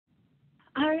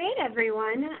All right,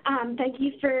 everyone. Thank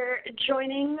you for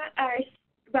joining our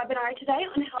webinar today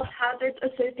on health hazards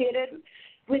associated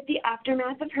with the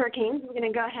aftermath of hurricanes. We're going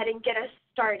to go ahead and get us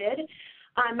started.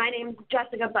 My name is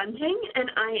Jessica Bunting, and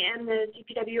I am the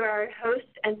CPWR host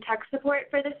and tech support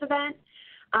for this event.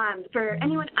 For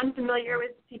anyone unfamiliar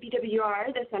with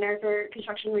CPWR, the Center for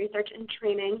Construction Research and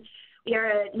Training, we are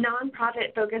a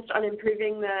nonprofit focused on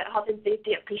improving the health and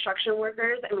safety of construction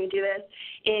workers, and we do this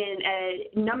in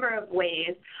a number of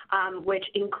ways, which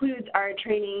includes our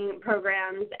training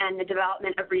programs and the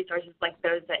development of resources like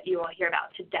those that you will hear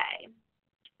about today.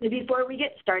 So before we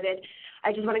get started,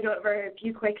 I just want to go over a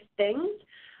few quick things.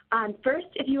 First,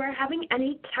 if you are having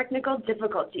any technical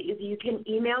difficulties, you can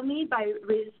email me by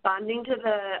responding to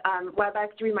the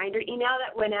WebEx reminder email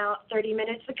that went out 30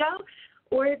 minutes ago.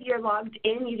 Or if you're logged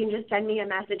in, you can just send me a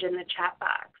message in the chat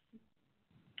box.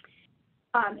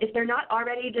 If they're not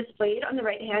already displayed on the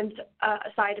right-hand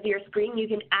side of your screen, you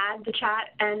can add the chat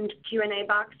and Q&A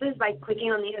boxes by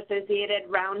clicking on the associated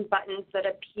round buttons that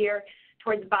appear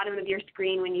towards the bottom of your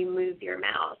screen when you move your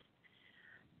mouse.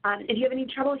 If you have any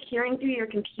trouble hearing through your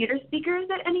computer speakers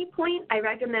at any point, I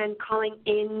recommend calling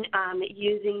in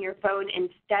using your phone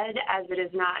instead, as it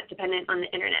is not dependent on the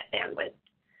internet bandwidth.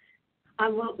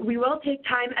 We will take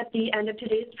time at the end of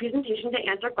today's presentation to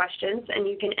answer questions, and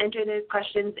you can enter those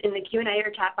questions in the Q&A or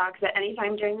chat box at any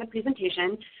time during the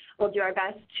presentation. We'll do our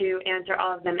best to answer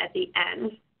all of them at the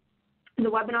end. The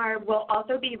webinar will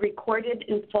also be recorded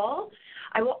in full.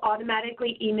 I will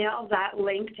automatically email that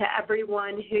link to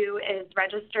everyone who is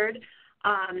registered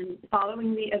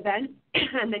following the event,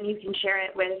 and then you can share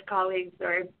it with colleagues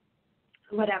or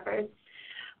whatever.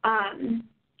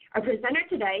 Our presenter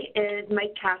today is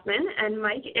Mike Kassman, and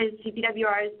Mike is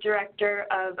CPWR's Director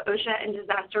of OSHA and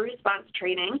Disaster Response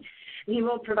Training. He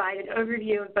will provide an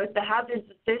overview of both the hazards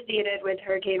associated with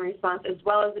hurricane response as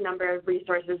well as a number of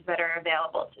resources that are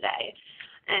available today.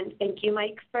 And thank you,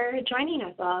 Mike, for joining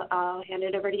us. I'll hand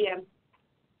it over to you.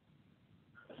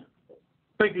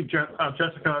 Thank you,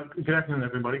 Jessica. Good afternoon,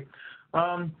 everybody.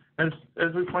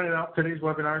 As we pointed out, today's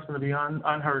webinar is going to be on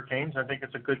hurricanes. I think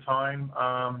it's a good time.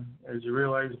 As you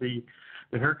realize, the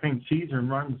hurricane season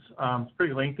runs it's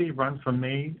pretty lengthy. It runs from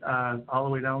May all the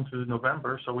way down to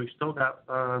November. So we still got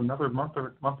another month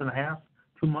or month and a half,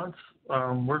 2 months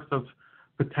worth of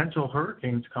potential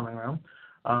hurricanes coming around.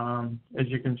 As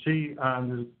you can see,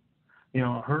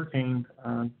 a hurricane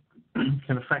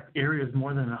can affect areas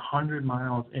more than 100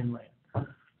 miles inland.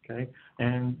 Okay,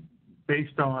 and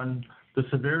based on the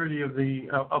severity of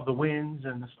the winds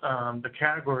and the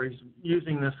categories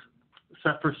using this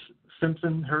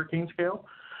Saffir-Simpson hurricane scale,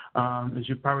 as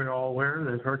you're probably all aware,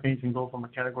 that hurricanes can go from a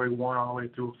Category 1 all the way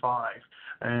through a 5.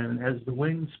 And as the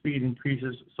wind speed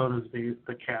increases, so does the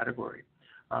category.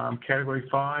 Category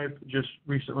 5, just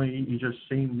recently, you just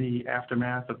seen the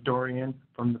aftermath of Dorian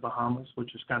from the Bahamas,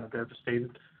 which is kind of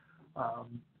devastated.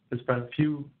 There's been a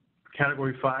few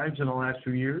Category 5s in the last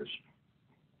few years.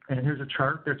 And here's a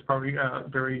chart that's probably got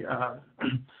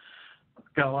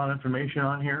a lot of information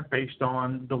on here based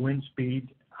on the wind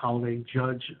speed, how they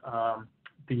judge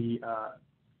the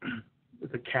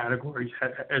categories.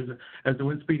 As the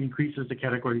wind speed increases, the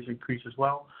categories increase as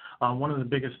well. One of the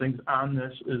biggest things on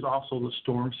this is also the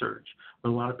storm surge, that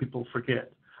a lot of people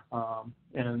forget,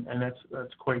 and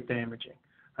that's quite damaging.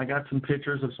 I got some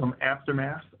pictures of some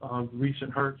aftermath of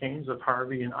recent hurricanes of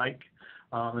Harvey and Ike,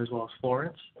 as well as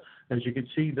Florence. As you can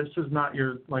see, this is not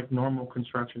your normal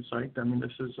construction site. I mean,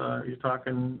 this is you're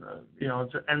talking,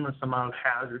 it's an endless amount of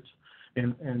hazards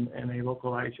in a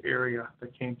localized area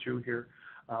that came through here.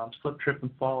 Slip, trip,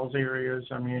 and falls areas.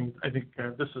 I mean, I think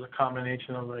this is a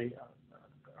combination of a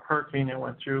hurricane that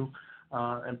went through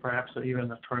and perhaps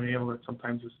even a tornado that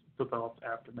sometimes is developed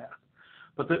aftermath.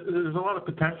 But there's a lot of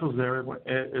potentials there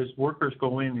as workers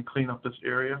go in and clean up this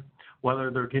area,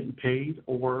 whether they're getting paid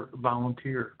or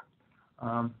volunteer.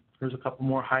 There's a couple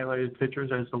more highlighted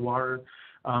pictures as the water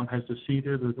has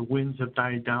receded or the winds have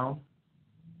died down.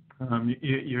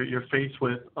 You're faced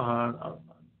with, an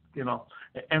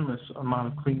endless amount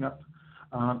of cleanup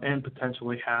and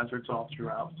potentially hazards all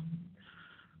throughout.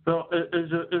 So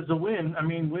as the wind,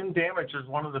 wind damage is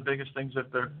one of the biggest things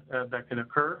that can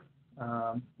occur.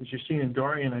 As you've seen in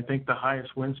Dorian, I think the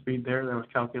highest wind speed there that was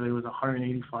calculated was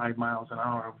 185 miles an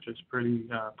hour, which is pretty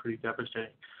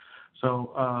devastating.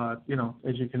 So,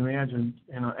 as you can imagine,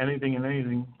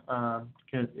 anything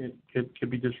could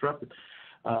be disrupted.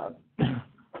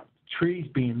 Trees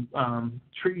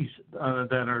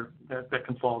that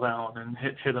can fall down and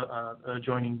hit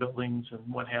adjoining buildings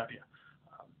and what have you.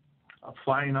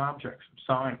 Flying objects,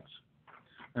 signs.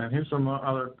 And here's some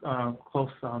other close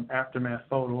aftermath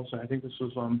photos. I think this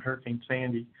was Hurricane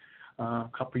Sandy a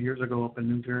couple of years ago up in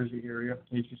New Jersey area.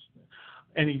 You just,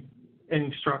 any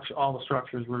structure, all the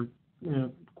structures were,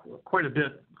 quite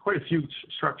a few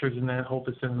structures in that whole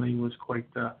vicinity was quite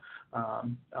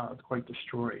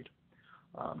destroyed.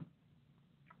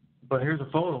 But here's a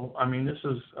photo. I mean, this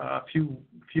is a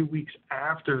few weeks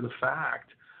after the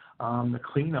fact. The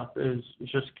cleanup is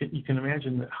just, you can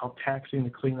imagine how taxing the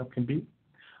cleanup can be.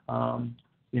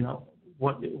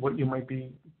 What you might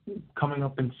be coming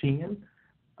up and seeing,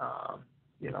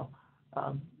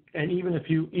 and even if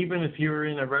you're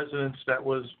in a residence that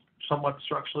was somewhat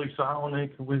structurally sound and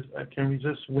can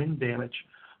resist wind damage,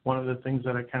 one of the things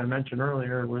that I kind of mentioned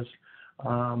earlier was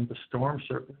the storm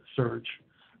surge.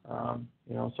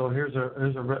 So here's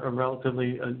a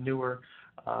relatively newer,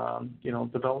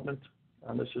 development.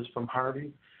 This is from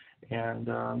Harvey, and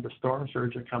the storm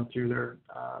surge had come through there.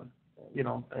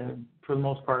 And for the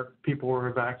most part, people were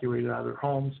evacuated out of their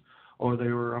homes, or they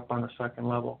were up on a second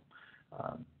level.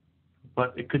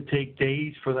 But it could take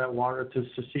days for that water to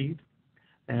secede.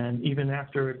 And even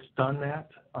after it's done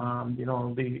that,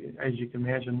 as you can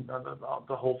imagine,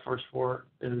 the whole first floor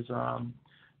is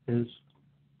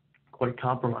quite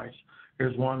compromised.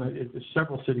 Here's one. It's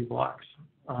several city blocks.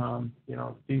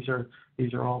 These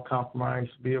are all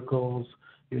compromised vehicles.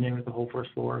 You name it, the whole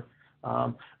first floor.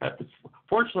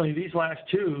 Fortunately, these last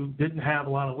two didn't have a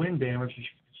lot of wind damage, as you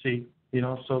can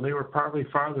see. So they were probably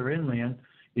farther inland.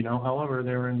 However,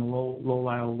 they were in the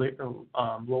low-lie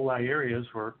areas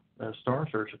where the storm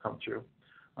surge would come through.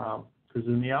 Because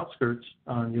in the outskirts,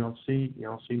 you don't see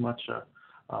much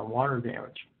water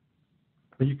damage.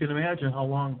 But you can imagine how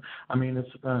long. I mean,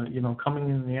 it's coming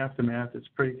in the aftermath. It's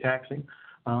pretty taxing,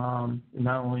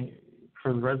 not only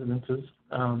for the residences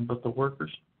but the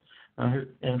workers. And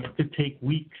it could take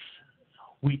weeks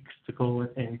to go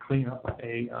and clean up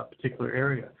a particular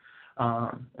area,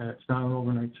 and it's not an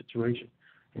overnight situation.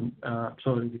 And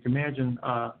so you can imagine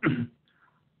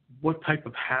what type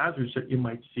of hazards that you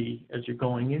might see as you're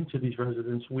going into these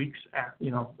residents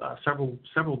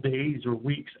several days or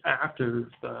weeks after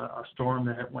a storm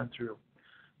that went through.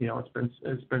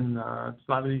 It's been a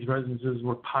lot of these residences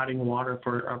were potting water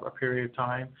for a period of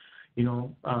time.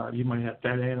 You might have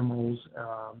dead animals,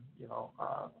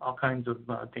 all kinds of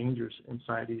dangers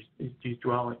inside these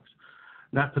dwellings.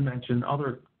 Not to mention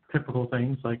other typical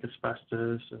things like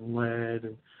asbestos and lead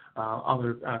and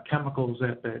other chemicals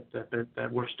that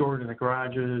were stored in the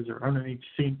garages or underneath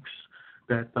sinks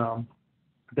that are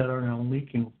now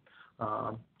leaking.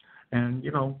 And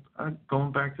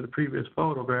going back to the previous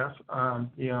photograph,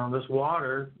 this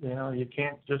water, you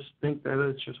can't just think that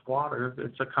it's just water.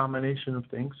 It's a combination of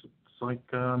things. It's like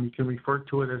you can refer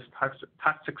to it as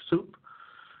toxic soup.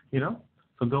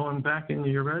 So going back into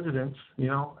your residence,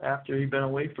 after you've been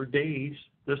away for days,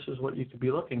 this is what you could be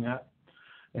looking at.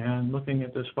 And looking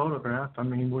at this photograph, I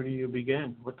mean, where do you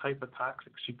begin? What type of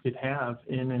toxics you could have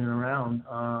in and around?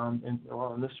 And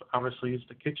this obviously is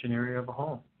the kitchen area of a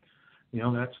home.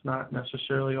 That's not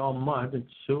necessarily all mud,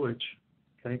 it's sewage,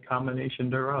 okay,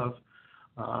 combination thereof.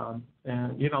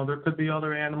 And, there could be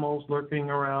other animals lurking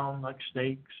around like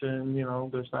snakes, and,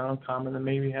 there's not uncommon to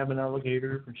maybe have an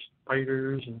alligator or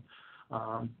spiders,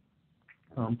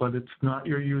 but it's not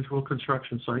your usual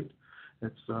construction site.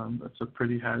 It's a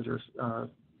pretty hazardous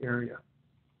area.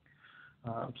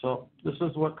 So this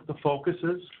is what the focus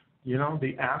is,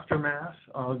 the aftermath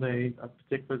of a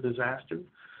particular disaster.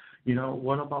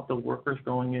 What about the workers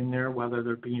going in there, whether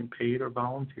they're being paid or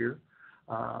volunteer?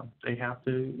 They have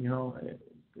to,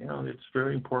 it's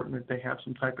very important that they have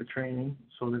some type of training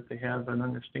so that they have an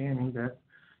understanding that,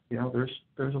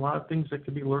 there's a lot of things that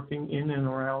could be lurking in and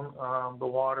around the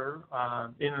water,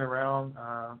 in and around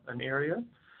an area.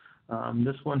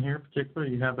 This one here in particular,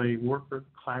 you have a worker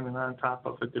climbing on top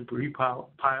of a debris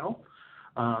pile.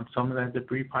 Some of that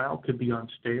debris pile could be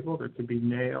unstable. There could be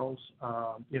nails,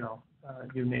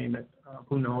 you name it.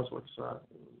 Who knows what's,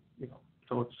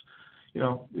 so it's,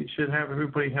 we should have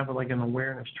everybody have like an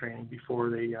awareness training before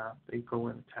they go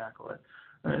in and tackle it.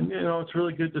 And, it's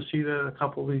really good to see that a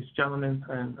couple of these gentlemen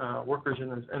and workers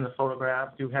in the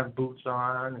photograph do have boots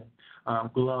on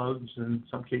and gloves. In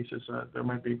some cases, there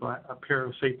might be a pair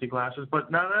of safety glasses, but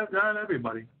not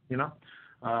everybody,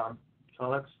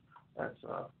 So that's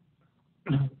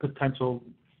potential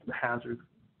hazard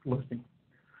listing.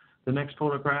 The next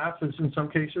photograph is in some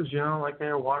cases, like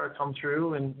their water come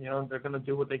through and, they're going to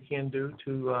do what they can do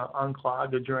to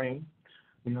unclog the drain.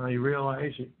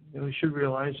 You should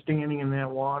realize standing in that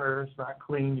water, it's not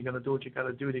clean. You got to do what you got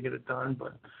to do to get it done.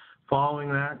 But following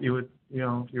that, you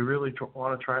really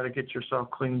want to try to get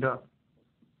yourself cleaned up.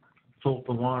 soap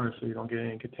and water so you don't get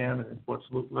any contaminant, what's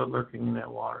lurking in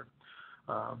that water,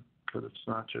 because it's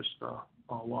not just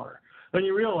all water. Then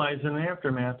you realize in the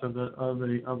aftermath of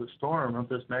the storm of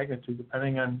this magnitude,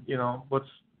 depending on what's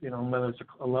whether it's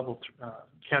a level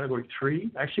category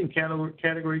 3, actually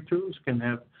category 2s can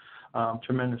have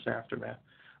tremendous aftermath.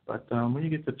 But when you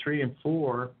get to 3 and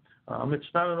 4, it's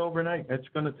not an overnight. It's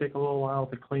going to take a little while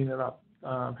to clean it up.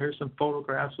 Here's some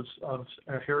photographs of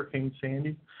Hurricane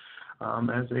Sandy.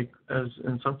 As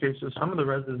in some cases, some of the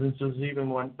residences even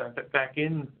went back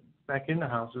in the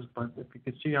houses. But if you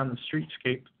can see on the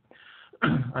streetscape,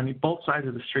 on both sides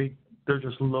of the street, they're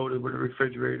just loaded with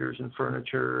refrigerators and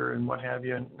furniture and what have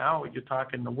you. And now you're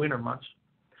talking the winter months,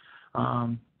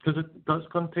 because it does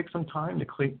going to take some time to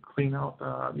clean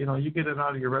out. You get it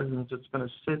out of your residence, it's going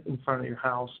to sit in front of your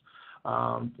house.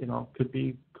 Could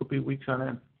be weeks on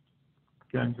end.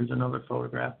 Again, here's another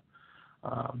photograph.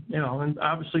 And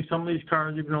obviously some of these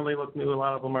cars, even though they look new, a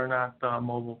lot of them are not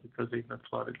mobile because they've been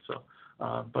flooded. So,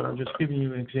 but I'm just giving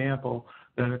you an example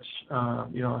that it's,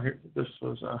 this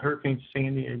was Hurricane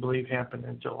Sandy, I believe, happened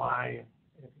in July.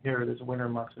 Here it is, winter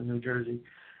months in New Jersey,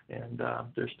 and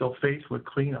they're still faced with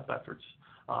cleanup efforts.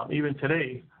 Even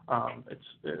today, it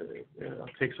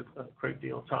takes a great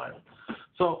deal of time.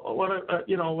 So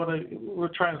we're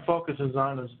trying to focus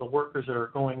on is the workers that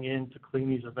are going in to clean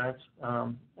these events,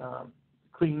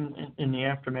 clean in the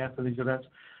aftermath of these events,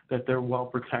 that they're well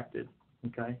protected.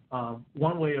 Okay.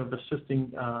 One way of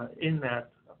assisting in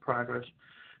that progress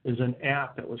is an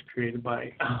app that was created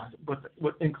by,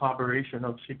 in collaboration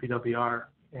of CPWR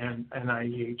and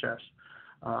NIEHS.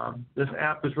 This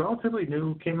app is relatively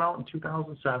new, came out in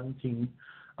 2017.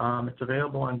 It's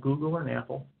available on Google and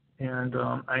Apple, and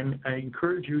I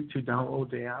encourage you to download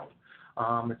the app.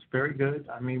 It's very good.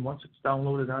 I mean, once it's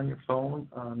downloaded on your phone,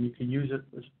 you can use it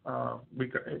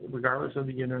regardless of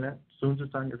the internet. As soon as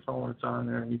it's on your phone, it's on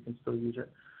there, and you can still use it.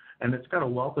 And it's got a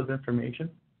wealth of information.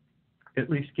 At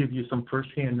least give you some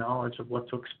firsthand knowledge of what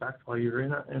to expect while you're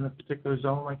in a particular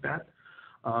zone like that.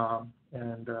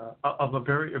 And of a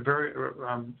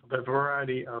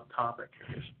variety of topic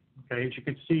areas. Okay, as you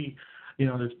can see,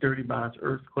 there's dirty bonds,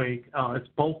 earthquake. It's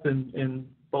both in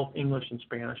both English and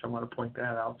Spanish. I want to point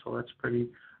that out, so that's pretty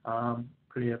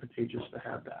advantageous to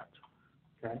have that.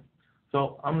 Okay,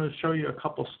 so I'm going to show you a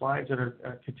couple slides that are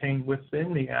contained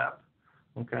within the app.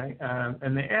 Okay,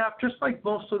 and the app, just like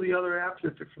most of the other apps,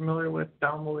 if you're familiar with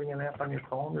downloading an app on your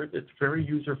phone, it's very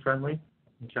user friendly.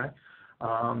 Okay.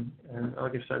 And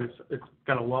like I said, it's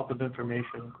got a wealth of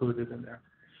information included in there.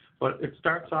 But it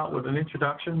starts out with an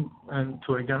introduction and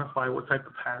to identify what type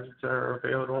of hazards are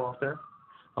available out there.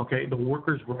 Okay, the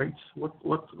workers' rights. What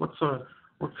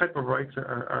type of rights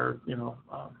are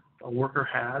a worker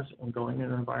has in going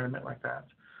in an environment like that?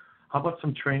 How about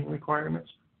some training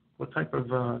requirements? What type of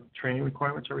training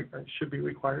requirements should be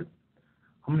required?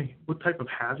 What type of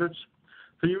hazards?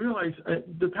 So you realize,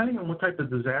 depending on what type of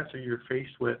disaster you're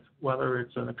faced with, whether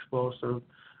it's an explosive,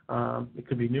 it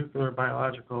could be nuclear,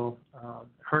 biological,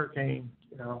 hurricane,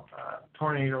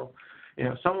 tornado.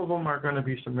 Some of them are going to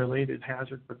be some related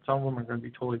hazards, but some of them are going to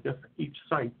be totally different. Each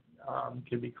site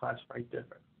can be classified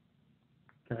different.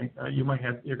 Okay,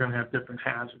 you're going to have different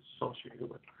hazards associated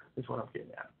with. Is what I'm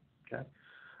getting at. Okay,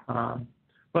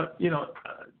 but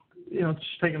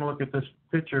just taking a look at this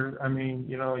picture. I mean,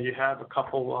 you have a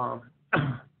couple.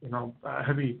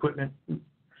 Heavy equipment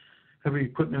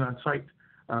on site.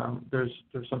 There's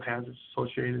some hazards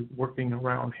associated working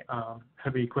around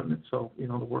heavy equipment. So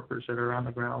the workers that are on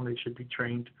the ground, they should be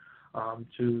trained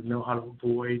to know how to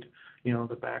avoid the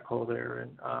backhoe there,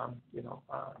 and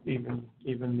even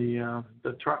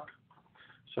the truck.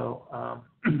 So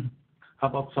how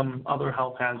about some other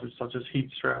health hazards such as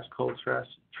heat stress, cold stress,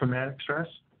 traumatic stress?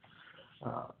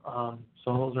 So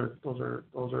those are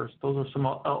some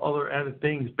other added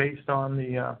things based on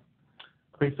the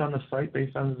site,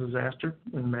 based on the disaster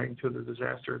and the magnitude of the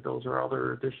disaster. Those are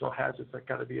other additional hazards that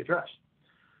got to be addressed.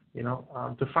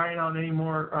 To find out any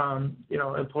more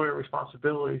employer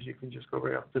responsibilities, you can just go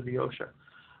right up to the OSHA,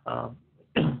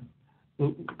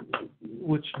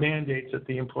 which mandates that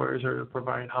the employers are to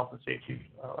provide health and safety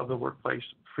of the workplace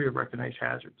free of recognized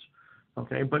hazards.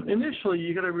 Okay, but initially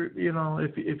you got to,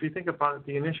 if you think about it,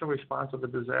 the initial response of a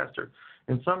disaster,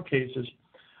 in some cases,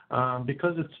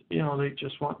 because it's, they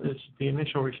just want, it's the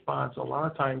initial response. A lot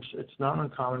of times it's not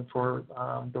uncommon for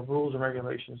the rules and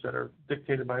regulations that are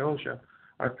dictated by OSHA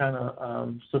are kind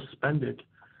of suspended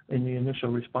in the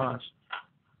initial response,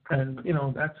 and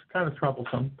that's kind of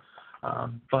troublesome.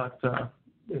 But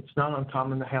it's not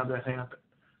uncommon to have that happen.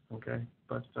 Okay,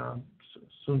 but as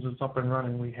soon as it's up and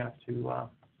running, we have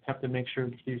to make sure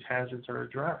that these hazards are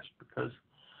addressed, because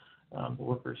the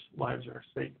workers' lives are at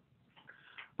stake.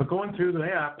 But going through the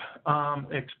app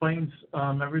explains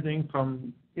everything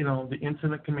from, the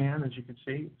incident command, as you can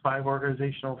see, 5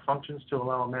 organizational functions to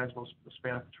allow a manageable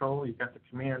span of control. You've got the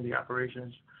command, the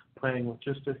operations, planning,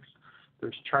 logistics.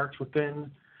 There's charts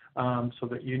within so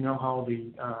that you know how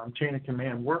the chain of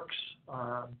command works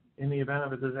in the event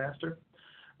of a disaster.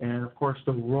 And, of course,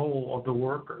 the role of the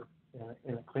worker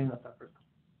in a cleanup effort.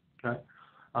 Okay.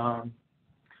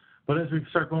 But as we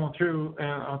start going through,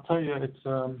 and I'll tell you, it's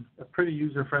a pretty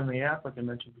user-friendly app, like I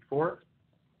mentioned before.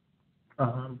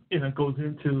 It goes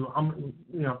into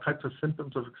types of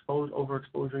symptoms of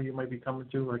overexposure you might be coming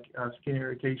to, like skin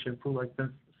irritation, flu-like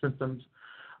symptoms,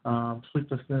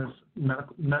 sleeplessness,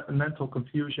 mental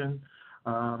confusion.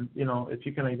 If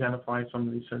you can identify some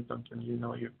of these symptoms, and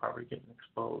you're probably getting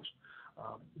exposed.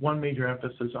 One major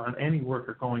emphasis on any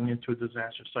worker going into a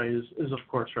disaster site is of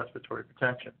course, respiratory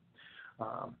protection.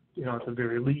 At the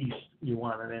very least, you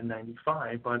want an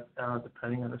N95, but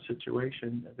depending on the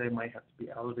situation, they might have to be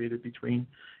elevated between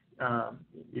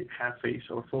half face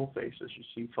or full face, as you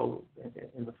see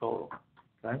in the photo.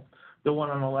 Okay. The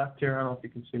one on the left here, I don't know if you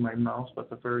can see my mouse, but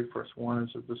the very first one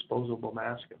is a disposable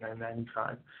mask at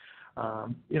N95.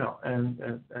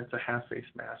 And it's a half face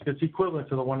mask. It's equivalent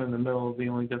to the one in the middle. The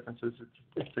only difference is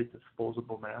it's a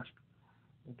disposable mask.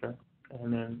 Okay.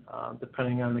 And then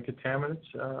depending on the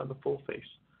contaminants, the full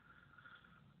face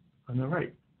on the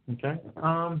right. Okay.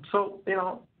 So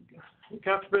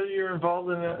God forbid you're involved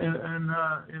in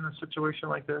a situation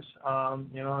like this.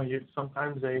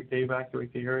 Sometimes they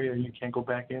evacuate the area and you can't go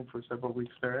back in for several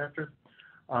weeks thereafter.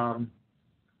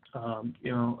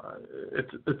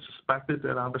 It's suspected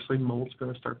that obviously mold's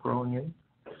going to start growing in.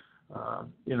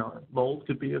 Mold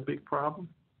could be a big problem.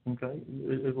 Okay.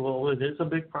 It is a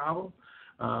big problem.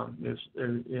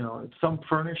 Some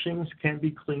furnishings can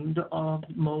be cleaned of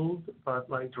mold, but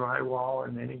like drywall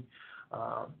and any,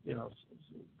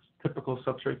 typical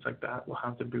substrates like that will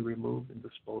have to be removed and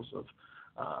disposed of.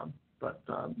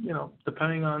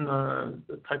 Depending on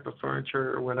the type of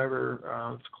furniture or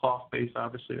whatever, it's cloth-based,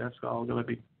 obviously that's all going to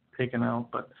be taken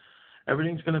out, but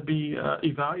everything's going to be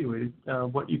evaluated,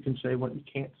 what you can say, what you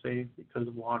can't say, because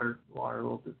of water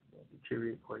will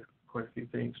deteriorate quite a few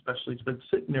things, especially it's been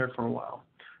sitting there for a while.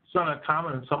 It's not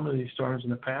uncommon in some of these storms in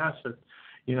the past that,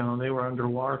 they were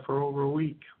underwater for over a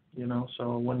week,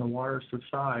 so when the water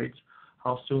subsides,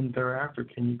 how soon thereafter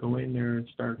can you go in there and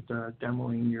start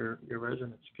demoing your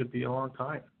residence? It could be a long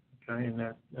time, okay, and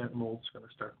that mold's going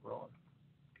to start growing,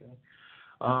 okay.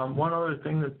 One other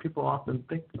thing that people often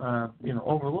think,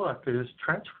 overlook is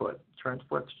trench foot. Trench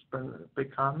foot's been a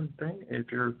big common thing.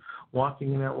 If you're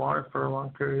walking in that water for a long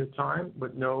period of time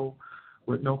with no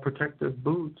protective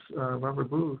boots, rubber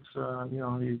boots,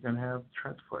 you're going to have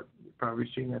trench foot. You've probably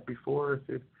seen that before.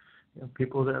 If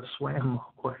people that have swam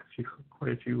quite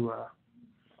a few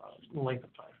length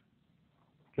of time.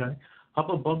 Okay. How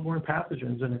about bloodborne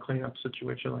pathogens in a cleanup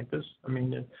situation like this? I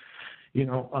mean,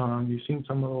 you've seen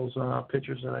some of those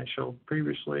pictures that I showed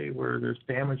previously where there's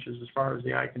damages as far as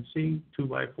the eye can see,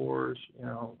 2x4s,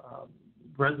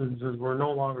 residences were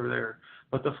no longer there.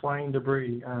 But the flying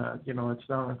debris, it's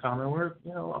not uncommon where,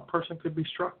 a person could be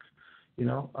struck.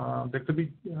 There could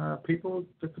be people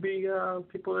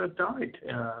that have died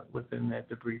within that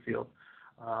debris field.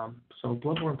 So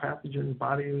bloodborne pathogens,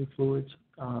 bodily fluids,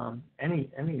 any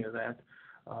of that,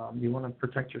 you want to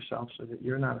protect yourself so that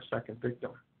you're not a second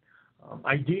victim.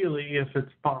 Ideally, if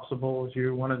it's possible, if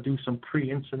you want to do some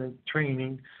pre-incident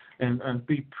training and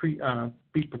be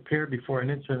prepared before an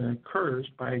incident occurs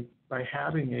by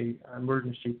having an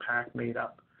emergency pack made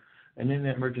up. And in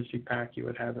that emergency pack, you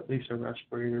would have at least a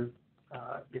respirator,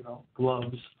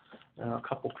 gloves, a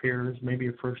couple pairs, maybe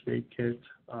a first aid kit.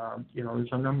 There's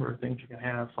a number of things you can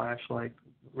have, flashlight,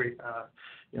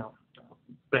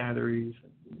 batteries,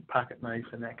 pocket knife,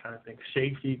 and that kind of thing.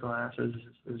 Safety glasses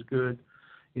is good.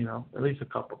 At least a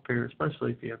couple pairs,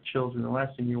 especially if you have children. The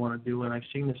last thing you want to do, and I've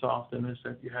seen this often, is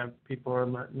that you have people are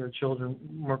letting their children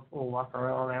walk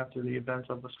around after the events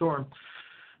of the storm.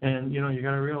 And, you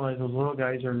got to realize those little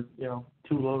guys are,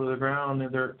 too low to the ground,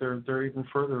 and they're even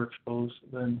further exposed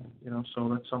than, so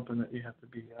that's something that you have to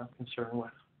be concerned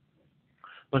with.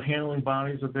 But handling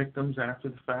bodies of victims after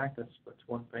the fact, that's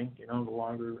one thing, the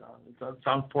longer, it's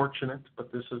unfortunate, but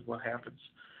this is what happens,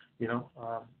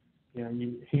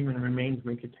 human remains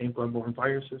may contain bloodborne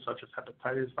viruses such as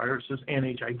hepatitis viruses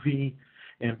and HIV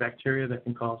and bacteria that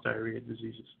can cause diarrhea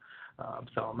diseases,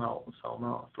 salmonella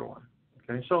for one.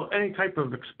 Okay, so any type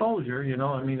of exposure,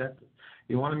 that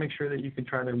you want to make sure that you can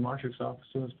try to wash yourself as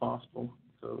soon as possible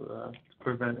to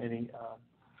prevent any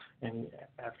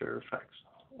after effects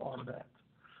on that.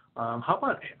 How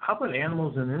about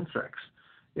animals and insects?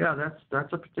 Yeah,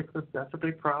 that's a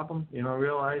big problem. You know,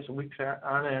 realize weeks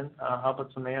on end. How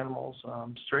about some animals,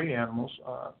 stray animals?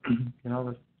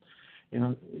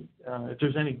 If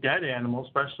there's any dead animals,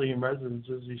 especially in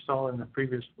residences, you saw in the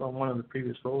previous one of the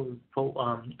previous photos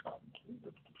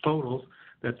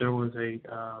that there was a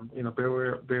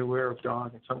beware of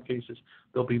dog. In some cases,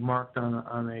 they'll be marked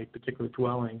on a particular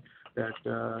dwelling that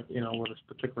with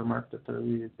a particular mark that there's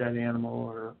either a dead animal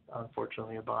or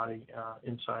unfortunately a body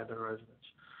inside the residence.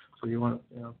 So you want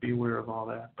to be aware of all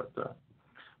that.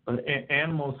 But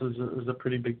animals is a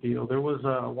pretty big deal. There was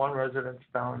one residence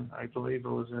down, I believe it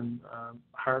was in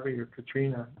Harvey or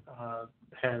Katrina,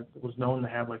 was known to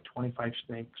have like 25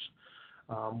 snakes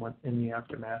in the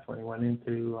aftermath when he went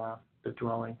into the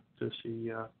dwelling to see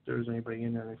if there was anybody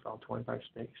in there. They found 25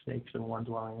 snakes in one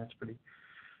dwelling. That's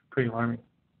pretty alarming.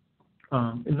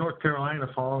 In North Carolina,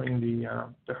 following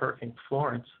the Hurricane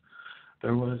Florence,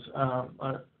 there was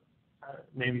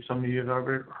maybe some of you have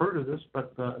ever heard of this,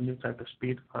 but a new type of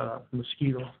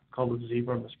mosquito called the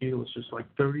zebra mosquito. It's just like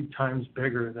 30 times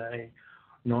bigger than a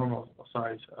normal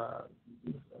size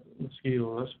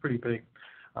mosquito. That's pretty big.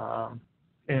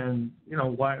 And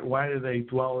why do they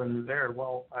dwell in there?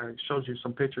 Well, I showed you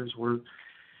some pictures where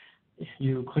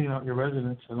you clean out your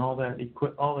residence and all that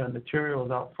material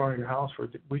is out front of your house for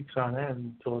weeks on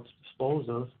end until it's disposed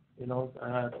of. And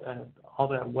all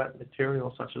that wet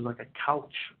material, such as like a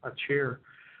couch, a chair,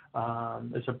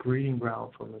 is a breeding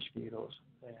ground for mosquitoes.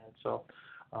 And so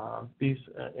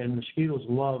mosquitoes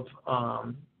love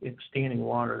standing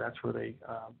water. That's where they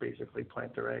basically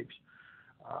plant their eggs.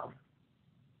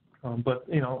 But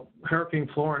Hurricane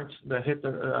Florence that hit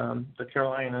the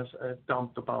Carolinas,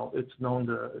 dumped it's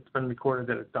been recorded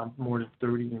that it dumped more than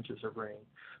 30 inches of rain.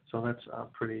 So that's a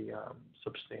pretty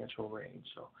substantial rain.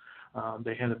 So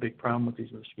they had a big problem with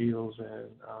these mosquitoes, and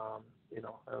it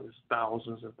was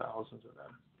thousands and thousands of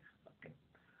them. Okay.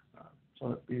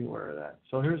 So be aware of that.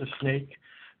 So here's a snake,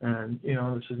 and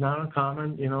this is not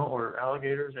uncommon. Or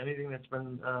alligators, anything that's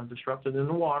been disrupted in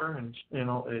the water, and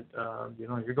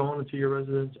you're going into your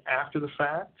residence after the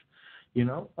fact,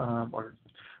 or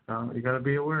you got to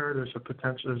be aware. There's a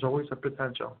potential. There's always a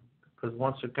potential. Because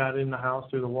once it got in the house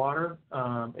through the water,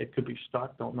 it could be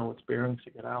stuck, don't know its bearings to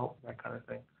get out, that kind of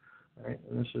thing. Right?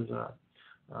 And this is,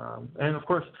 and of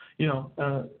course,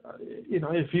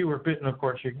 if you were bitten, of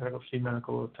course, you got to go see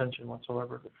medical attention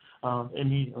whatsoever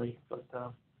immediately. But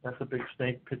that's a big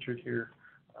snake pictured here.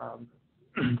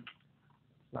 It's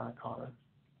not common.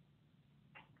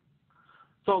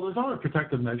 So there's other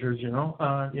protective measures,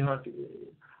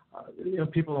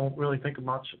 people don't really think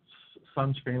about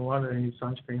sunscreen. Why do they need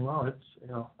sunscreen? Well, it's,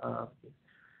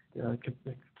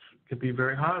 it could be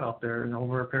very hot out there and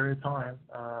over a period of time,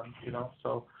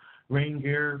 so rain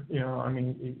gear,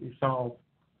 you saw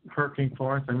Hurricane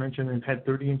Florence, I mentioned it had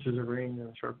 30 inches of rain in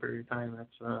a short period of time.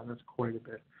 That's quite a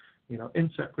bit.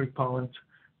 Insect repellent,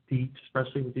 DEET,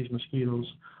 especially with these mosquitoes.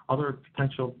 Other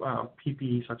potential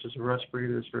PPE, such as a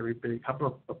respirator, is very big. How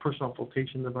about a personal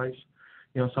flotation device?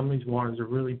 Some of these waters are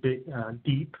really big,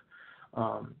 deep.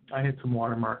 I had some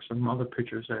watermarks, some other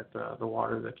pictures that the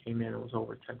water that came in was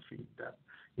over 10 feet depth.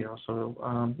 It's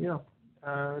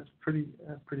a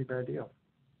pretty bad deal.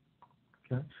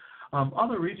 Okay.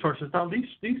 Other resources. Now, these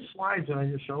slides that I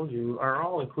just showed you are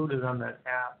all included on that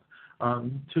app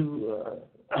to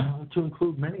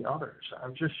include many others.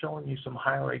 I'm just showing you some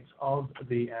highlights of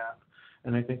the app,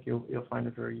 and I think you'll find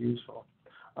it very useful.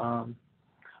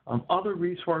 Other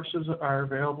resources are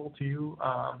available to you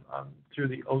through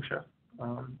the OSHA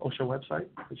website,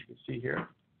 which you can see here.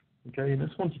 Okay, and this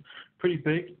one's pretty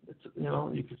big. It's,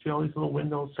 you can see all these little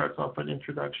windows. Starts off with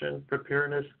introduction,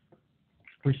 preparedness,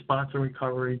 response and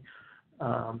recovery,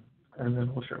 and then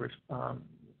OSHA.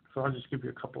 So I'll just give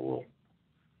you a couple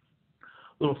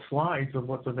little slides of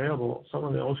what's available. Some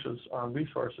of the OSHA's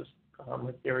resources,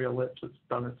 like aerial lips, it's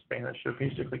done in Spanish. They're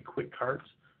basically quick carts,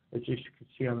 as you can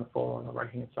see on the photo on the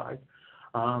right-hand side.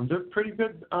 They're pretty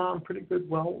good,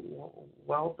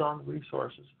 well done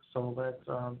resources, so that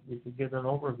you can get an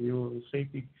overview of the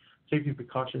safety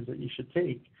precautions that you should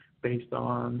take based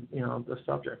on the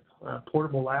subject.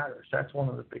 Portable ladders, that's one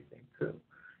of the big things too.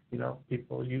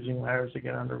 People using ladders to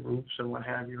get on their roofs and what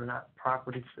have you, are not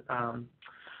properly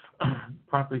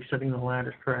setting the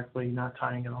ladder correctly, not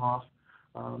tying it off,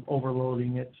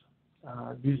 overloading it,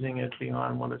 using it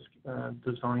beyond what it's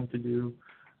designed to do.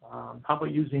 How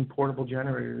about using portable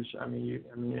generators?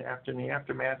 After in the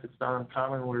aftermath, it's not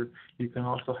uncommon where you can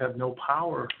also have no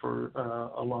power for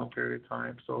a long period of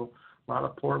time. So a lot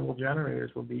of portable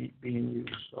generators will be being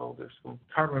used. So there's some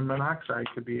carbon monoxide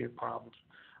could be a problem.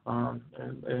 And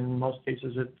in most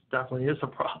cases, it definitely is a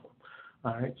problem.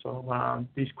 All right, so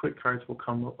these quick cards will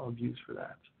come of use for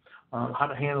that. How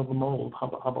to handle the mold, how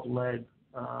about lead,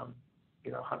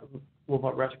 what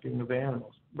about rescuing of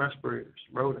animals, respirators,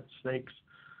 rodents, snakes.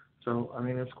 So, I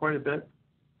mean, it's quite a bit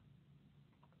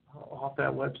off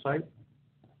that website.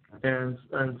 And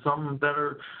some that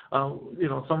are,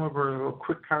 some of them are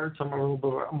quick cards, some are a little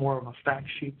bit more of a fact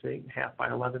sheet, 8.5 by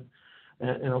 11,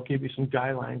 and it'll give you some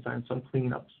guidelines on some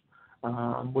cleanups.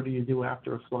 What do you do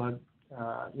after a flood?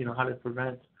 How to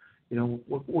prevent.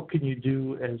 What can you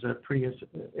do as a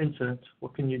pre-incident?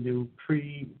 What can you do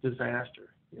pre-disaster?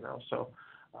 So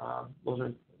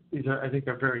these are I think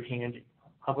are very handy.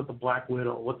 How about the black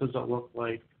widow? What does it look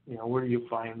like? Where do you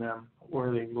find them?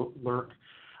 Where do they lurk?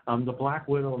 The black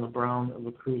widow and the brown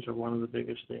recluse are one of the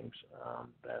biggest things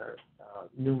that are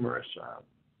numerous,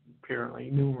 apparently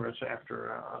numerous after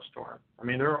a storm. I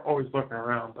mean, they're always looking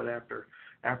around, but after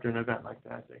an event like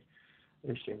that, they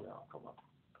seem to all come up.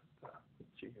 Let's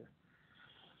see here.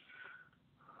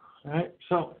 All right,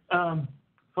 so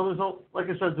like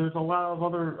I said, there's a lot of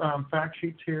other fact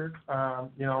sheets here, that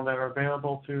are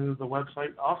available to the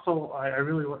website. Also, I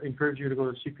really encourage you to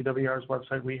go to CPWR's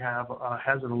website. We have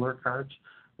hazard alert cards.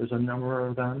 There's a number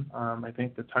of them. I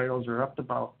think the titles are up to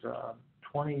about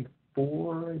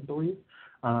 24, I believe.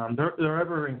 They're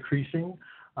ever increasing.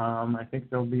 I think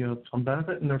there'll be some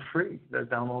benefit, and they're free. They're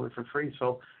downloaded for free.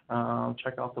 So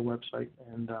check out the website,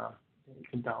 and you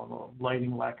can download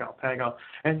lighting, blackout, tagout.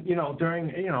 And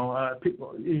during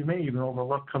people, you may even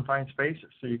overlook confined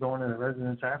spaces. So you go into the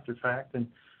residence after fact, and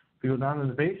if you go down in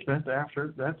the basement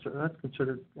after, that's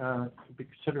considered to be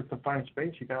considered confined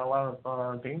space. You got a lot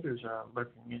of dangers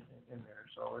lurking in there,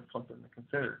 so it's something to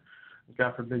consider.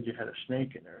 God forbid you had a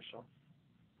snake in there, so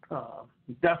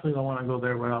you definitely don't want to go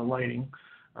there without lighting.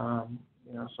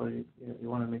 So you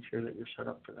want to make sure that you're set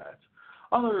up for that.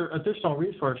 Other additional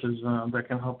resources that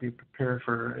can help you prepare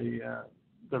for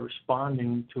the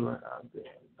responding to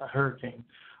a hurricane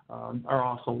are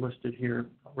also listed here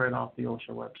right off the OSHA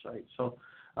website. So,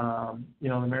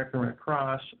 the American Red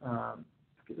Cross,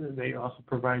 they also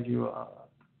provide you,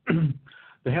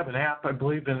 they have an app, I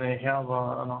believe, and they have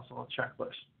also a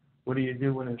checklist. What do you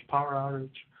do when there's power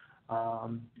outage?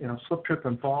 Slip, trip,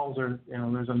 and falls are,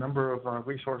 there's a number of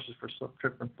resources for slip,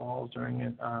 trip, and falls during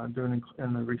in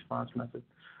the response method.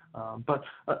 But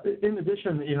in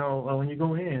addition, when you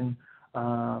go in,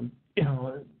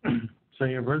 so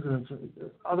your residents,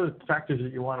 other factors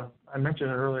that you want to, I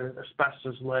mentioned earlier,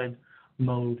 asbestos, lead,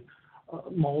 mold,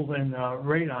 and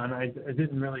radon. I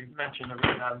didn't really mention the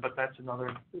radon, but that's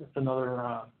another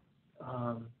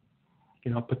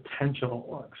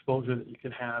potential exposure that you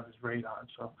could have is radon.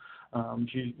 So,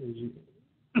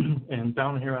 and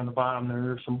down here on the bottom, there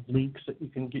are some links that you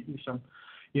can get you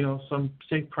some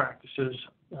safe practices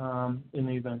in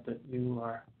the event that you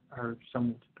are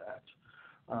summoned to that.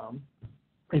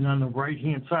 And on the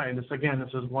right-hand side, this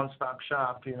is one-stop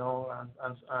shop.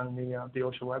 On the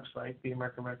OSHA website, the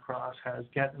American Red Cross has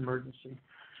Get Emergency,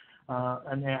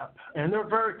 an app, and they're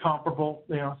very comparable.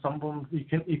 Some of them you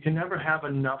can never have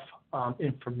enough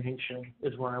information,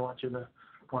 is what I want you to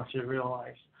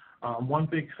realize. One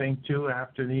big thing too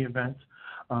after the event,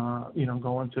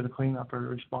 going to the cleanup or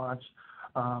response,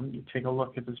 you take a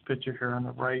look at this picture here on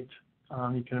the right.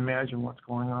 You can imagine what's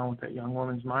going on with that young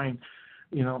woman's mind.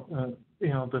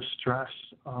 The stress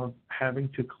of having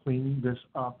to clean this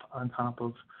up on top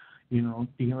of,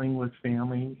 dealing with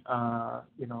family,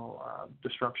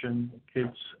 disruption,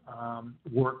 kids,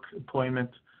 work,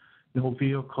 employment, no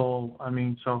vehicle. I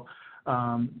mean, so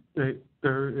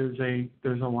there's a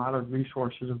lot of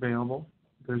resources available.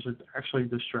 There's actually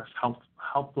the stress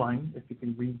helpline, if you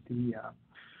can read the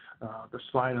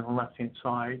slide on the left-hand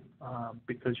side,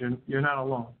 because you're not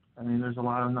alone. I mean, there's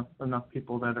enough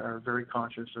people that are very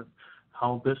conscious of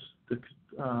how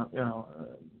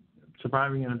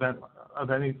surviving an event of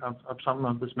something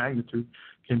of this magnitude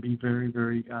can be very,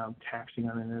 very taxing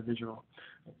on an individual,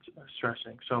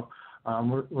 stressing. So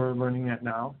we're learning that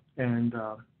now, and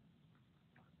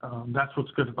that's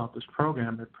what's good about this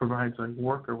program. It provides a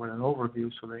worker with an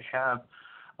overview, so they have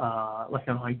like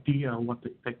an idea of what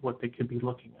they could be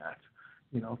looking at,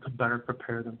 to better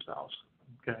prepare themselves.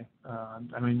 Okay.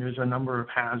 I mean, there's a number of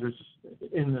hazards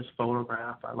in this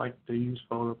photograph. I like to use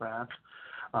photographs,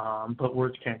 but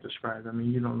words can't describe. I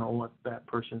mean, you don't know what that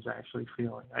person's actually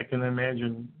feeling. I can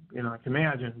imagine,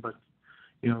 but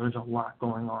there's a lot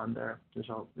going on there. There's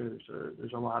a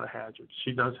lot of hazards.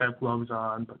 She does have gloves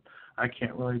on, but I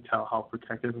can't really tell how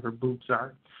protective her boots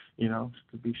are. It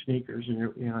could be sneakers,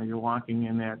 and you're walking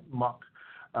in that muck,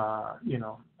 and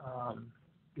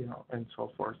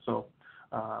so forth. So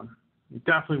you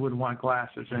definitely wouldn't want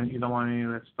glasses, and you don't want any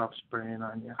of that stuff spraying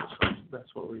on you. So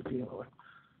that's what we deal with.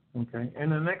 Okay.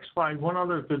 And the next slide, one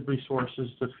other good resource is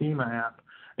the FEMA app.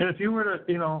 And if you were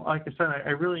to, like I said, I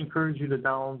really encourage you to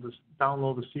download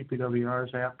the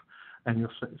CPWR's app, and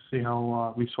you'll see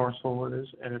how resourceful it is.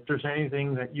 And if there's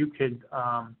anything that you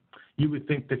would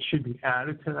think that should be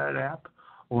added to that app,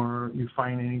 or you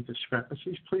find any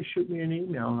discrepancies, please shoot me an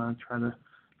email, and I'll try to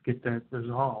get that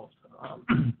resolved.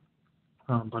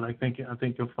 But I think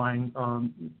you'll find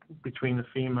between the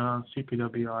FEMA,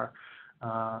 CPWR,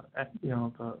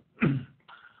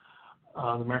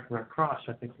 the American Red Cross,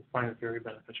 I think you'll find it very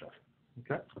beneficial.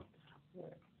 Okay.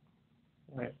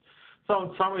 All right. So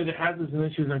in summary, the hazards and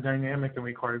issues are dynamic and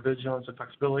require vigilance and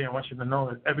flexibility. I want you to know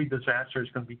that every disaster is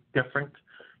going to be different.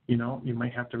 You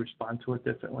might have to respond to it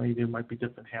differently. There might be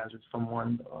different hazards from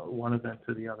one event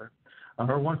to the other,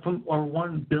 or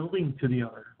one building to the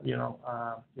other.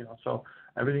 So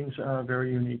everything's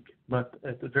very unique. But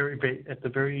at the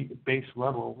very base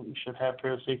level, you should have a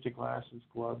pair of safety glasses,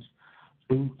 gloves,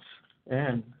 boots,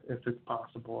 and if it's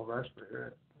possible, a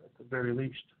respirator at the very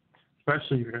least.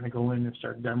 Especially if you're going to go in and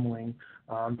start demoing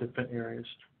different areas.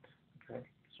 Okay,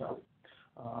 so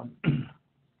if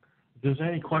there's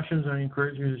any questions, I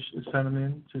encourage you to send them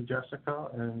in to Jessica,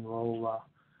 and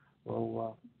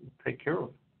we'll take care of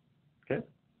them. Okay,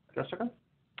 Jessica?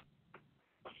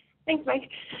 Thanks, Mike.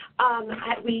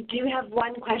 We do have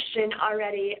one question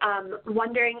already.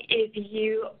 Wondering if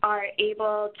you are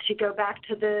able to go back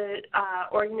to the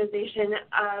organization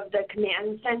of the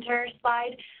command center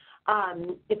slide.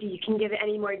 If you can give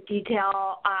any more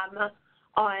detail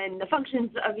on the functions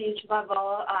of each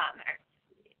level,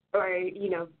 or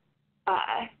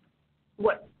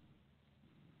what?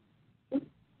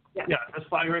 Yeah, this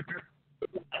slide right here.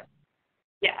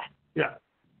 Yeah. Yeah.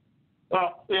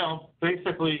 Well,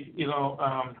 basically, you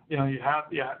have,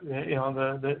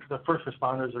 the first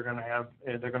responders are going to have,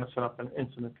 they're going to set up an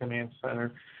incident command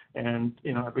center, and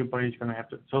everybody's going to have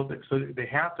to, so they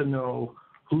have to know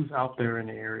who's out there in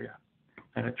the area,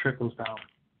 and it trickles down,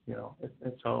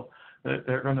 and so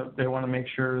they want to make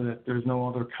sure that there's no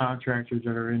other contractors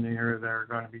that are in the area that are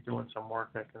going to be doing some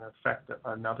work that can affect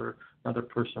another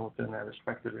person within that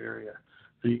respective area.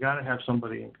 So you got to have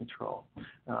somebody in control,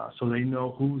 so they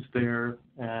know who's there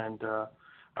and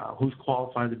who's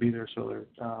qualified to be there. So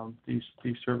these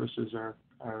services are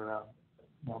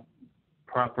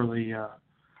properly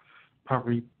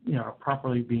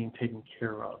being taken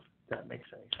care of. If that makes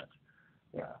any sense.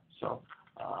 Yeah. So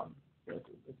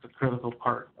it's a critical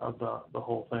part of the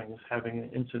whole thing is having an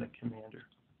incident commander.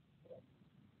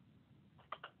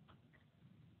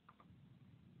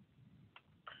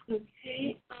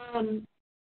 Okay.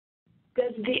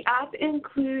 Does the app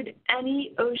include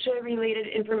any OSHA-related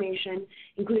information,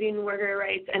 including worker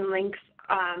rights and links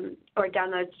or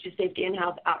downloads to safety and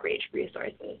health outreach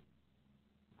resources?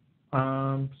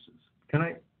 Can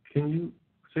you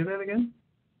say that again?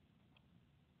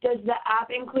 Does the app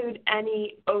include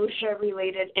any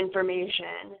OSHA-related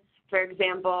information? For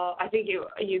example, I think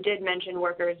you did mention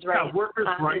workers' rights. Yeah, workers'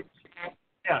 rights.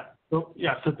 Yeah. Well,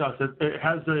 yes, it does. It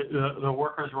has the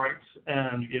workers' rights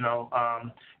and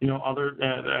other.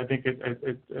 I think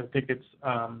it's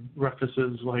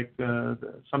references like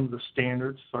some of the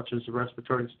standards, such as the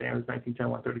respiratory standards,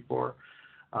 1910-134.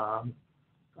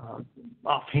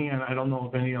 Offhand, I don't know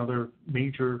of any other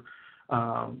major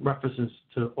references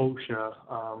to OSHA,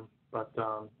 but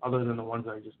other than the ones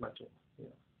I just mentioned,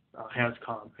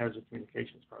 HAZCOM, Hazard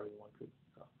Communications, probably one too.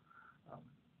 So,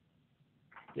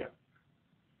 yeah.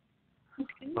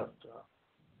 Okay. But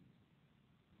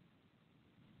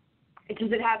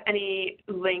does it have any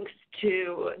links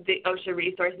to the OSHA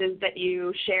resources that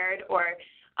you shared, or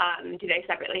do they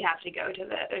separately have to go to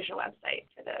the OSHA website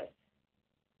for this?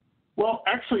 Well,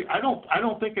 actually, I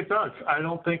don't think it does. I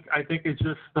think it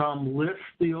just lists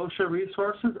the OSHA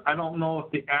resources. I don't know if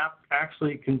the app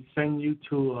actually can send you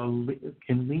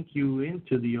can link you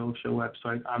into the OSHA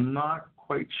website. I'm not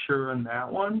quite sure on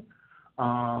that one.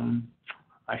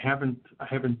 I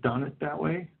haven't done it that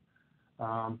way.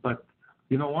 But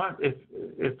you know what?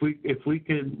 If we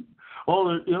could,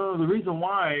 well, the reason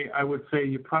why I would say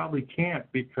you probably can't,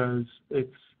 because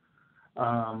it's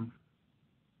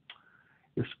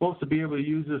you're supposed to be able to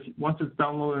use this once it's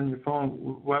downloaded on your phone,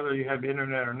 whether you have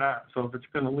internet or not. So if it's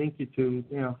going to link you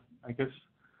to, I guess,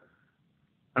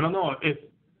 I don't know if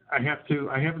I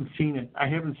haven't seen it. I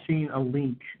haven't seen a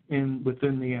link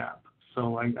within the app.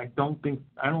 So I don't think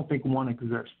one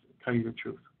exists, to tell you the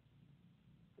truth.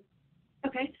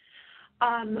 Okay.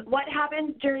 What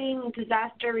happens during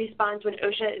disaster response when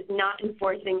OSHA is not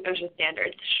enforcing OSHA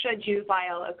standards? Should you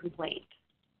file a complaint?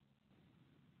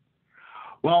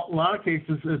 Well, a lot of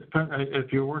cases,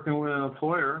 if you're working with an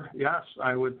employer, yes,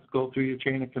 I would go through your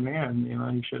chain of command. You know,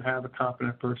 you should have a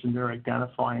competent person there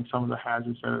identifying some of the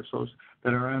hazards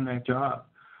that are in that job.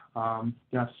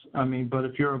 Yes, I mean, but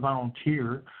if you're a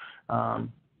volunteer,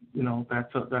 you know,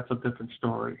 that's a different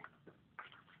story.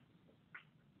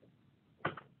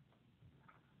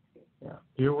 Yeah,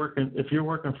 if you're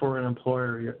working for an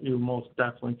employer, you most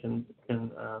definitely can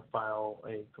file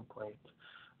a complaint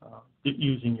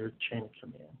using your chain of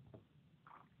command.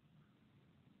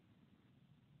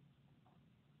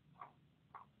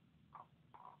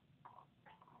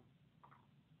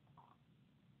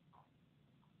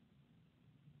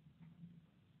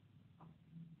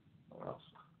 What else?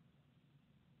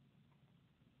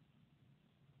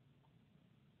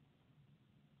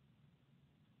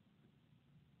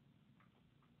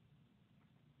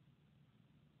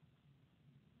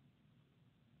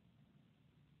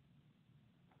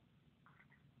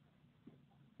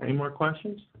 Any more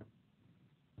questions?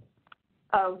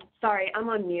 Oh, sorry, I'm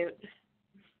on mute.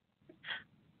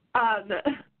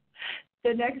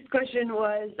 The next question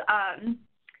was,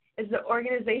 is the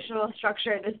organizational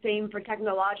structure the same for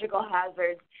technological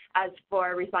hazards as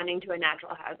for responding to a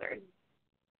natural hazard?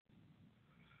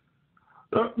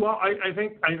 Well, I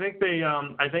think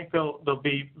they'll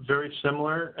be very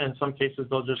similar. In some cases,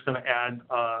 they're just going to add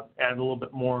a little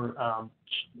bit more,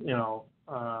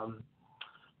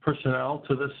 personnel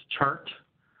to this chart.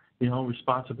 You know,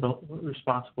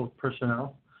 responsible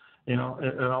personnel. You know,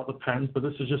 it all depends. But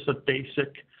this is just a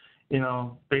basic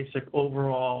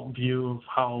overall view of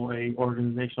how a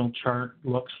organizational chart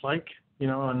looks like. You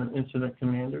know, on an incident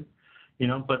commander. You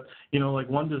know, but you know, like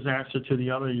one disaster to the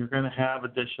other, you're going to have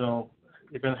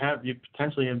you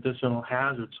potentially have additional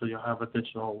hazards, so you'll have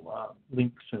additional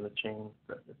links in the chain,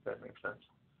 if that makes sense.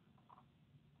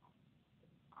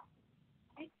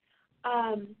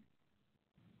 I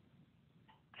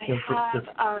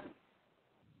have,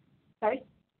 sorry?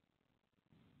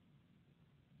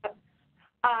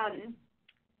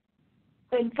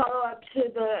 In follow-up to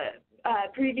the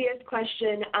previous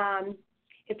question,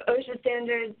 if OSHA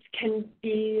standards can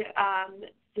be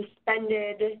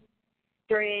suspended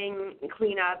during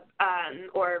cleanup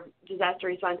or disaster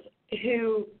response,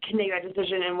 who can make that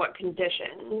decision and what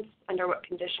conditions, under what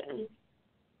conditions?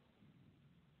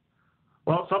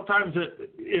 Well, sometimes,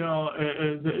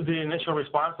 the initial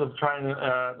response of trying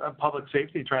to, public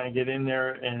safety, trying to get in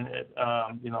there and,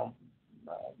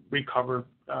 recover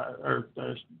or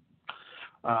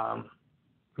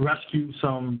rescue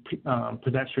some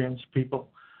pedestrians,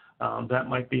 people. That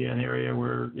might be an area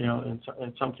where, you know,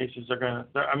 in some cases they're going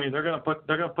to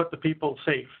put the people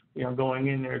safe, you know, going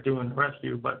in there doing the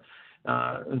rescue. But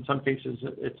in some cases,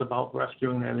 it's about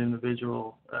rescuing that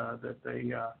individual that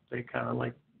they kind of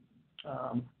like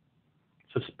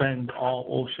suspend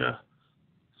all OSHA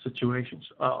situations,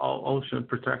 all OSHA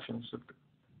protections,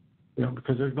 you know,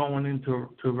 because they're going in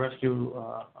to rescue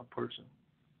a person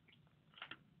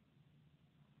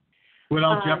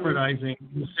without jeopardizing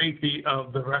the safety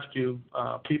of the rescue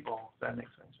people, if that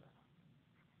makes sense.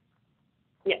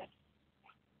 Yes.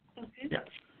 Okay.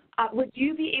 Yeah. Would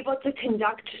you be able to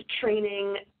conduct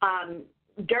training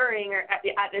during or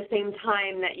at the same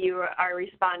time that you are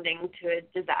responding to a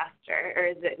disaster, or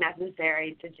is it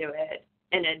necessary to do it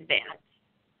in advance?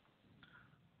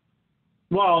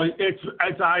 Well,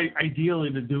 it's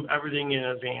ideally to do everything in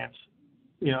advance.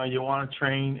 You know, you want to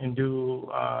train and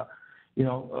do,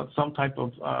 some type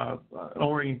of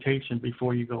orientation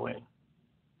before you go in.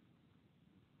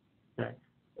 Okay.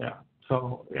 Yeah.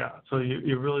 So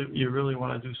you really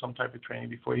want to do some type of training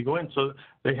before you go in, so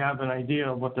they have an idea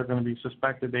of what they're going to be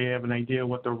suspected. They have an idea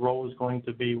what their role is going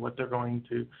to be, what they're going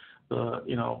to,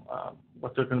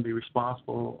 what they're going to be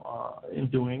responsible in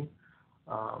doing,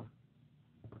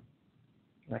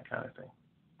 that kind of thing.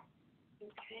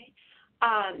 Okay.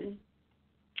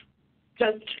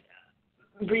 Just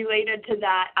related to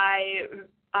that, I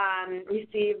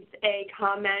received a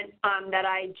comment that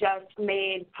I just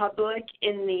made public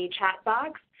in the chat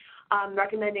box,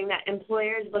 recommending that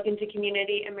employers look into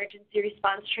community emergency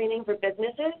response training for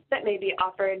businesses that may be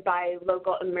offered by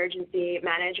local emergency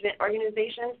management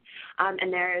organizations,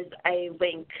 and there's a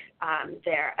link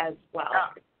there as well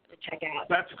to check out.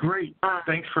 That's great.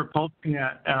 Thanks for posting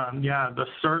that. The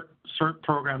CERT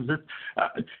programs.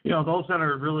 Those that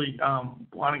are really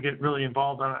want to get really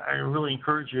involved, I really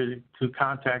encourage you to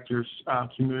contact your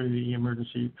community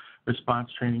emergency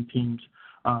response training teams.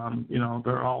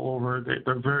 They're all over.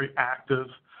 They're very active.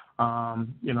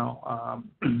 And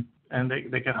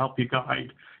they can help you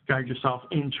guide yourself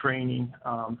in training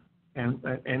and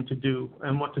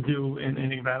what to do in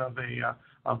the event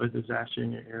of a disaster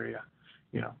in your area.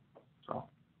 so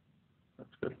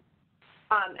that's good.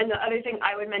 And the other thing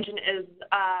I would mention is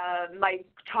Mike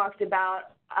talked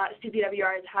about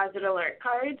CPWR's hazard alert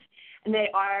cards, and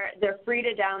they're free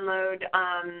to download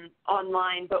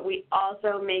online, but we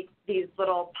also make these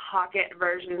little pocket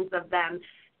versions of them.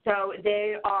 So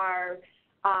they are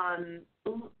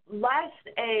less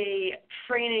a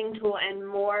training tool and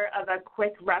more of a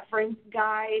quick reference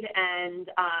guide and,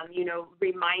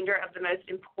 reminder of the most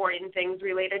important things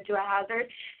related to a hazard.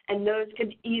 And those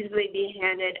could easily be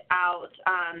handed out,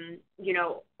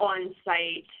 on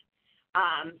site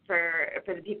for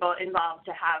the people involved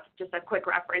to have just a quick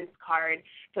reference card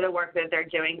for the work that they're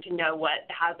doing to know what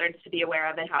hazards to be aware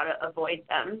of and how to avoid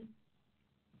them.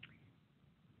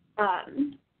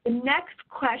 The next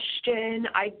question,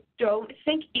 I don't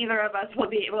think either of us will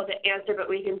be able to answer, but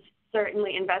we can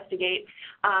certainly investigate.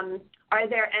 Are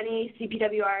there any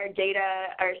CPWR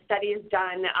data or studies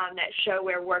done that show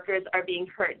where workers are being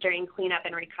hurt during cleanup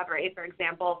and recovery, for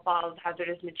example, falls,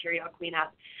 hazardous material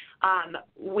cleanup?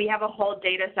 We have a whole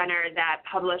data center that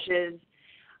publishes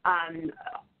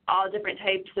all different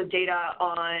types of data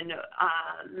on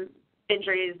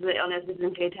injuries, illnesses,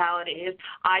 and fatalities.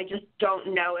 I just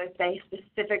don't know if they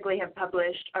specifically have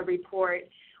published a report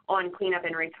on cleanup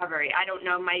and recovery. I don't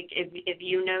know, Mike, if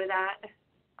you know that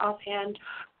offhand.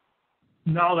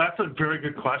 No, that's a very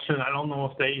good question. I don't know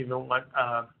if they even went,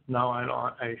 no, I don't.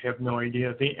 I have no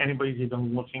idea if anybody's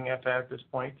even looking at that at this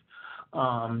point.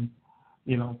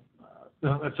 No,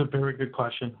 that's a very good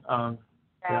question. Yeah,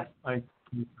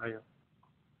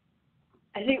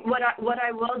 I think what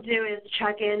I will do is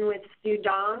check in with Sue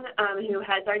Dong, who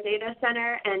has our data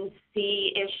center, and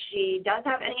see if she does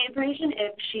have any information.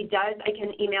 If she does, I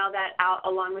can email that out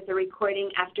along with the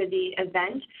recording after the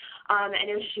event. And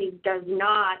if she does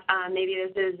not, maybe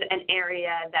this is an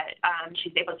area that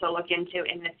she's able to look into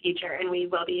in the future, and we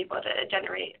will be able to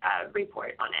generate a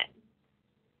report on it.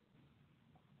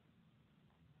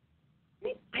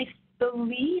 I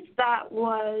believe that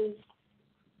was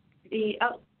the,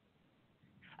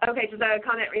 okay, so the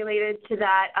comment related to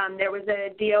that, there was a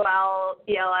DOL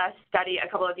ELS study a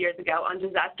couple of years ago on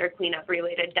disaster cleanup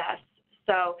related deaths.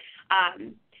 So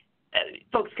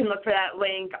folks can look for that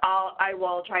link. I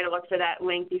will try to look for that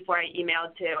link before I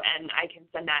email to, and I can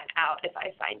send that out if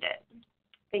I find it.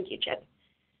 Thank you, Chip.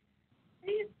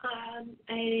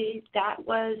 That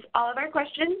was all of our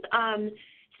questions.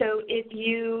 So if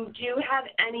you do have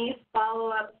any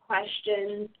follow-up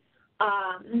questions,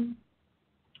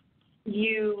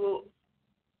 you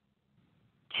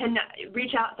can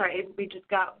reach out. Sorry, we just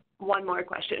got one more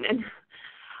question in.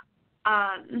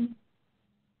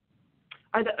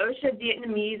 Are the OSHA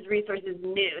Vietnamese resources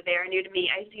new? They are new to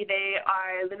me. I see they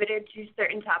are limited to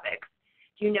certain topics.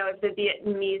 Do you know if the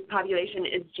Vietnamese population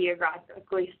is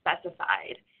geographically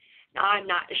specified? Now, I'm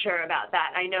not sure about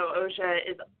that. I know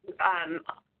OSHA is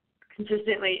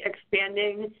consistently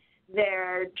expanding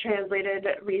their translated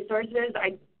resources.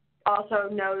 I also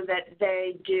know that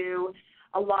they do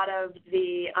a lot of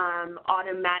the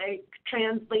automatic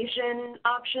translation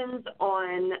options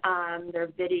on their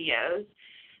videos,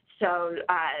 so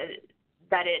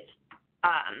that it's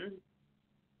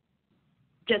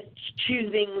just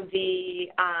choosing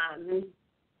the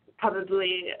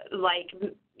probably like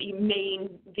main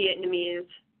Vietnamese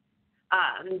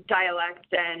dialect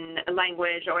and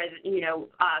language, or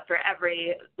for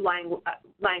every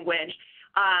language,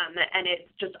 and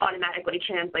it's just automatically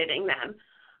translating them.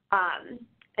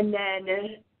 And then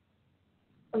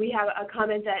we have a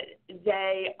comment that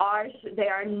they are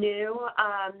new,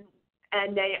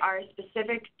 and they are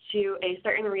specific to a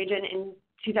certain region in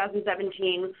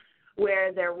 2017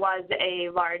 where there was a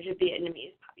large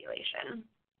Vietnamese population.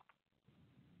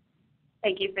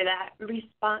 Thank you for that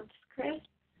response, Chris.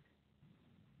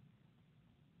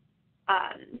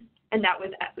 And that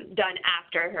was done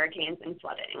after hurricanes and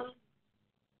flooding.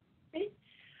 Okay.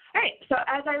 All right, so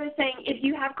as I was saying, if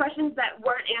you have questions that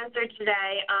weren't answered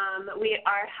today, we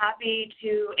are happy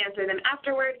to answer them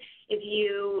afterward. If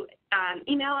you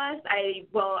email us,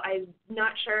 I'm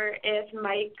not sure if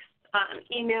Mike's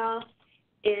email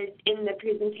is in the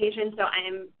presentation, so I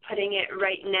am putting it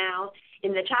right now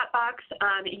in the chat box.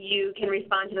 You can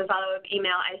respond to the follow-up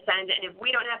email I send, and if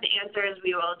we don't have the answers,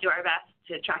 we will do our best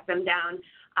to track them down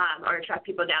or track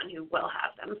people down who will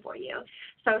have them for you.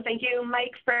 So thank you,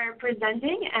 Mike, for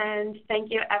presenting, and thank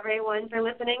you, everyone, for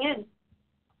listening in.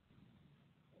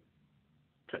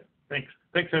 Okay, thanks.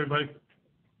 Thanks, everybody.